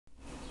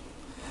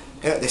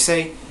Yeah, they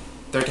say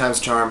third time's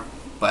a charm,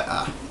 but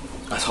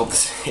let's hope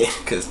this is it,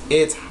 because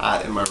it's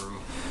hot in my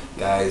room,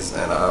 guys,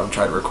 and I've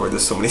tried to record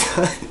this so many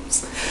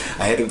times.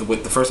 I had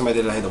the first time I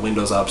did it, I had the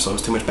windows up, so it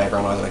was too much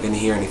background noise and I couldn't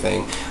hear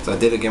anything. So I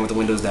did it again with the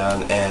windows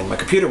down, and my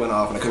computer went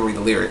off and I couldn't read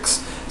the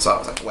lyrics. So I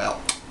was like, well,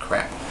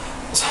 crap.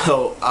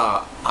 So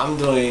I'm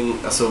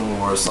doing a Civil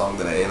War song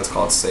today, and it's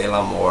called C'est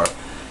l'amour,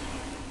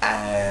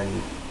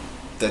 and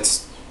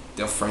that's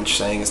the French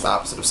saying is the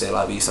opposite of c'est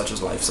la vie, such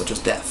as life, such as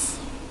death,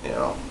 you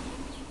know.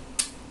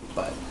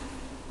 But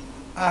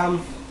I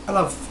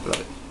love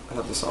it. I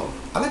love the song.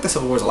 I like the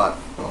Civil Wars a lot.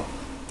 You know,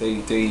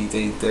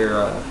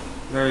 they're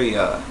very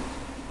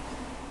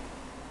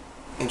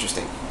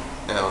interesting.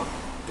 You know,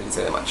 they didn't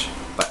say that much,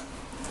 but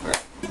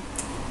alright.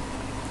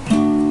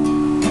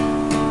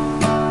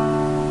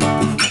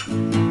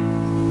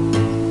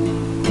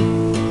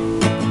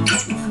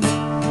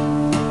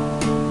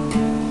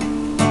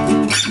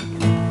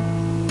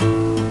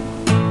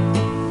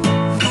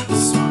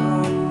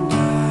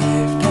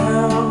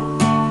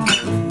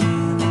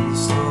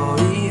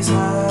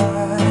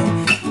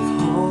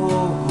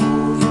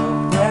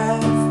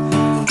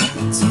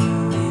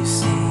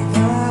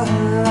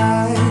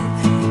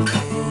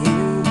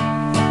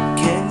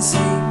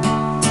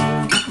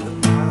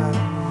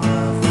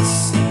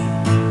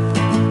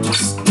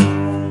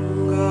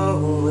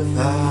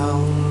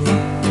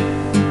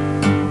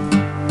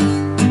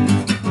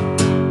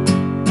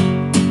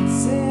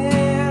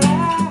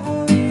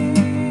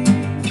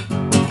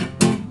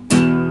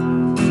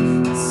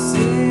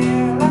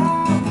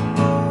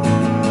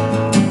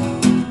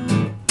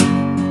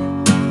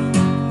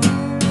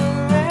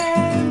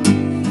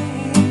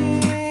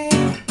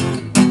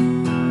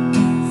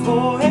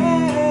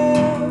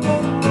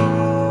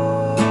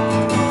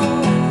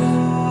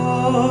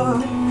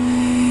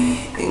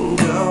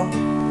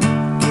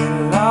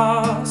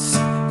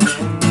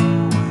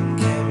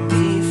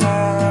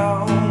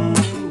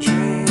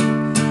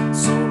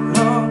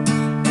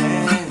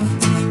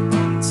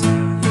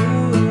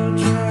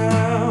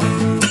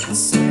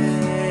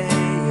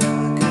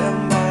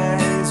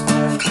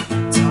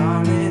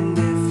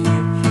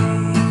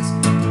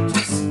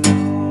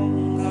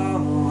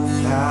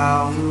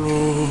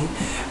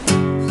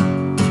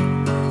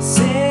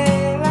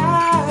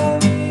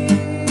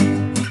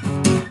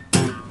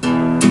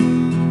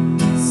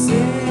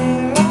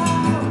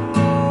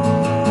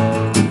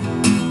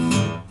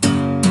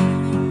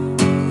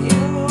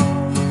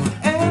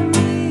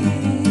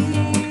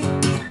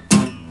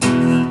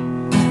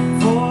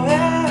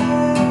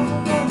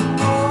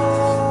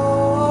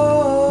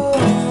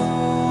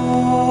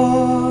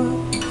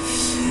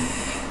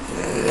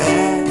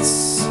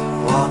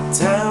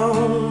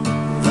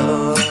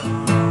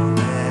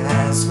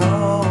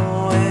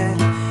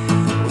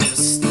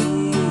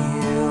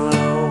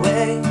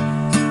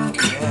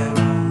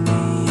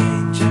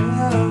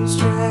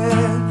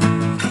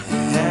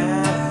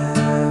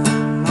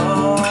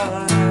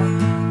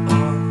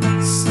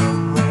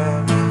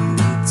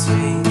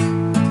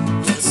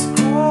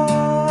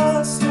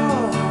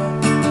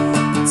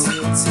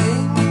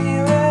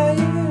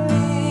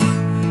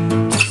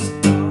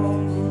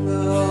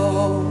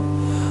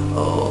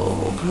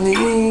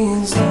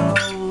 Please don't.